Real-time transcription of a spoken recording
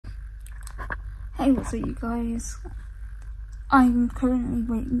Hey, what's up you guys? I'm currently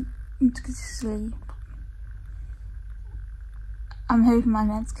waiting to go to sleep. I'm hoping my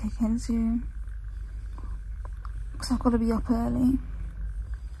meds kick in soon, because I've got to be up early.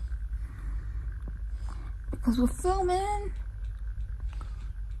 Because we're filming!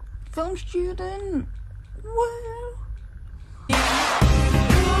 Film student! Woo!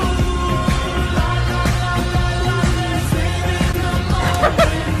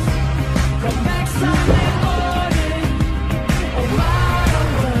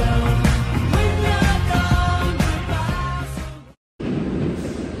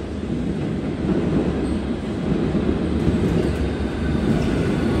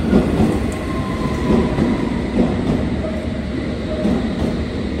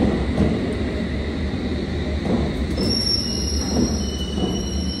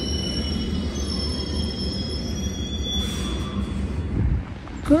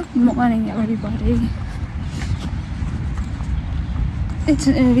 Good morning everybody. It's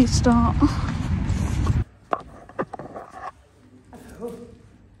an early start. Hello.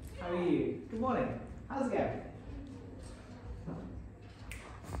 How are you? Good morning. How's it going?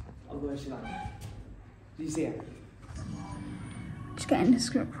 Oh, where's she like? Did you see her? Just getting the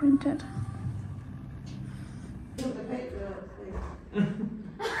script printed.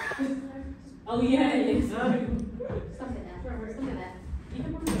 Oh yeah, yes. Stop it there. Stop it there.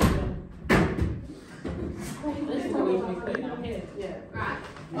 This is what we put in our head. Right.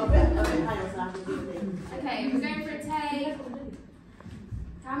 Okay, Okay, we're going for a take.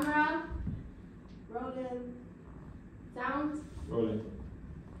 Camera. rolling. Sound. Rolling.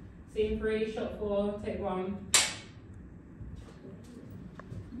 Scene 3, shot 4, take 1.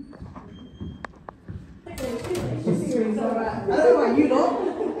 I don't know why you don't.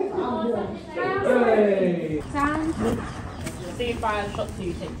 Hey! Sound. Scene 5, shot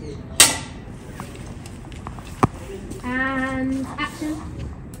 2, take 2. And action.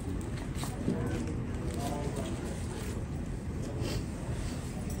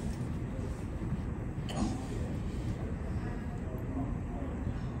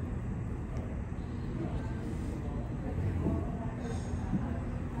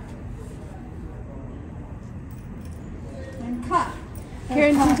 And cut.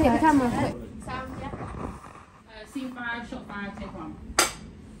 Kieran, can you take the camera quick? Sound, yeah. Scene 5, shot 5, take 1.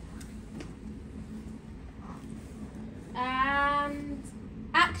 And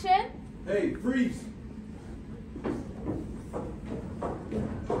action. Hey, freeze!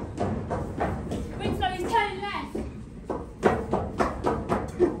 Winslow is turning left.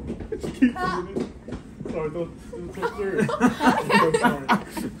 Sorry, don't talk through. I'm sorry. I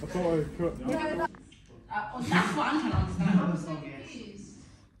thought I cut. That's what I'm trying to understand. I'm so confused.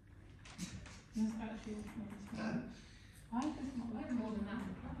 Why does it not work more than that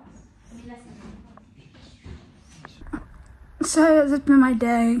in class? I mean, less than So that's been my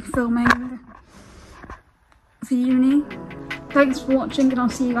day filming for uni. Thanks for watching and I'll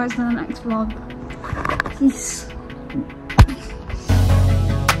see you guys in the next vlog. Peace.